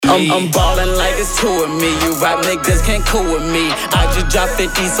me. I'm ballin' like it's two of me. You rap niggas can't cool with me. I just dropped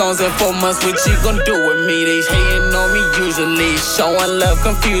 50 songs in 4 months. What you gon' do with me? They hating on me usually. Showing love,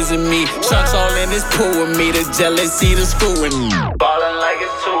 confusing me. Trunks all in this pool with me. The jealousy, the screwing me. Ballin' like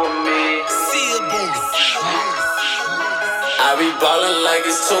it's two of me. I be ballin' like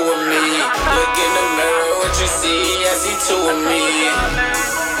it's two of me. Look in the mirror, what you see? I see two of me.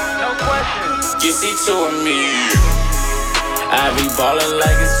 No question. You see two of me. I be ballin'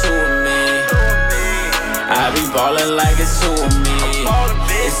 like it's two of me. I be ballin' like it's two of me.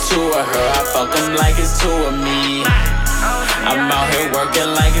 It's two of her, I fuck 'em like it's two of me. I'm out here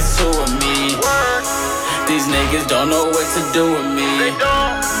working like it's two of me. These niggas don't know what to do with me.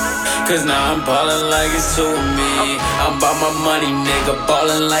 Cause now I'm ballin' like it's two of me. I'm about my money, nigga,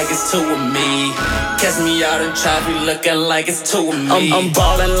 ballin' like it's two of me. Catch me out in traffic looking like it's two of me. I'm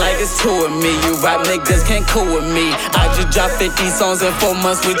ballin' like it's two of me. You rap niggas can't cool with me. I just dropped 50 songs in 4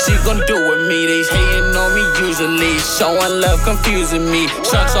 months. What you gon' do with me? They hating on me usually. Showing love, confusing me.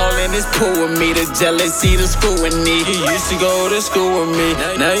 Trunks all in this pool with me. The jealousy, the screwing me. You used to go to school with me.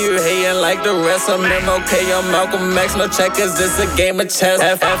 Now you hating like the rest. I'm MLK, I'm Malcolm X. No checkers, this a game of chess.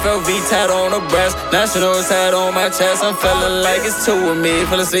 FLV tat on the breast. Nationals hat on my chest. I'm feeling like it's two of me.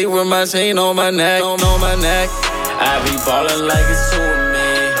 Fell asleep with my chain on my neck. On my neck. I be ballin' like it's two of me.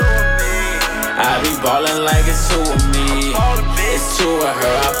 I be ballin' like it's two of me. It's two of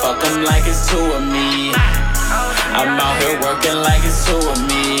her, I fuck 'em like it's two of me. I'm out here working like it's two of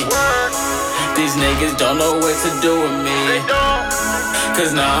me. These niggas don't know what to do with me.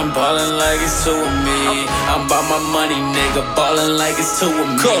 Cause now I'm ballin' like it's two of me. I'm about my money, nigga, ballin' like it's two of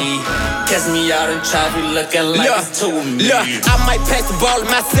me. Catch me out in traffic looking like it's two of me. Look, I might pass the ball to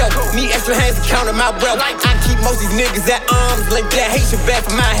myself. Need extra hands to count my wealth. I keep most these niggas at arms like that. Hate your bad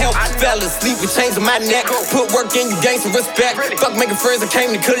for my health. Fell asleep with chains on my neck. Put work in, you gain some respect. Fuck making friends, I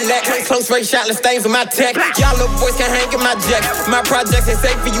came to collect. Close range shotless stains on my tech. Y'all little boys can't hang in my jacks. My projects ain't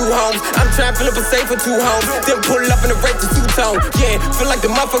safe for you homes. I'm trying to fill up a safe for 2 homes. Then pull up in the race to 2-tone. Yeah, feel like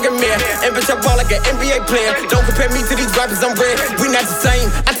the motherfucking mayor. And bitch, I ball like an NBA player. Don't compare me to these rappers, I'm red. We not the same,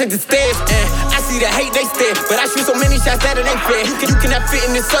 I take the stairs. And I see the hate, they stare. But I shoot so many shots that it ain't fair. You cannot fit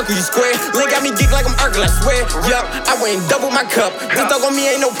in this circle, you square. Link got me geek like I'm Urkel, I swear. Yup, I went and double my cup. This dog on me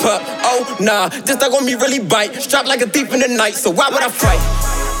ain't no pup. Oh, nah, this dog on me really bite. Strapped like a thief in the night, so why would I fight?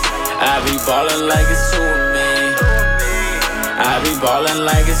 I be ballin' like it's two of me. I be ballin'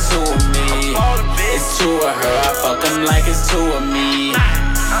 like it's two of me. It's two of her, I fuck 'em like it's two of me.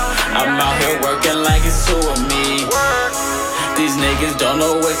 I'm out here working like it's two of me. These niggas don't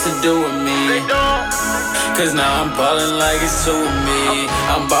know what to do with me. Cause now I'm ballin' like it's two of me.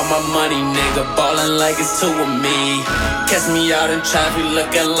 I'm about my money, nigga, ballin' like it's two of me. Catch me out in traffic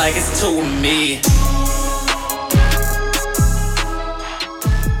looking like it's two of me.